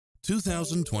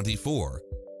2024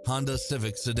 Honda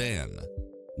Civic Sedan.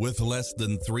 With less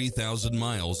than 3,000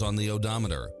 miles on the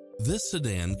odometer, this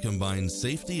sedan combines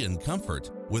safety and comfort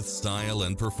with style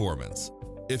and performance.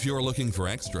 If you're looking for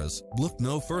extras, look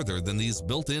no further than these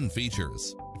built-in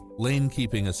features: lane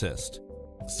keeping assist,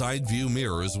 side view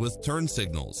mirrors with turn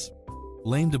signals,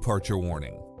 lane departure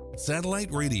warning,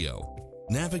 satellite radio,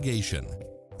 navigation,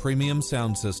 premium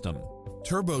sound system,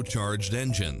 turbocharged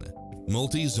engine,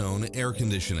 multi-zone air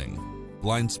conditioning,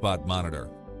 blind spot monitor,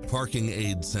 parking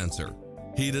aid sensor,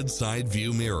 heated side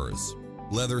view mirrors,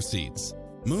 leather seats,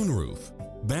 moonroof,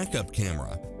 backup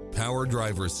camera, power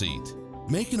driver seat.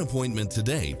 Make an appointment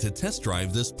today to test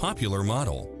drive this popular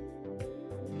model.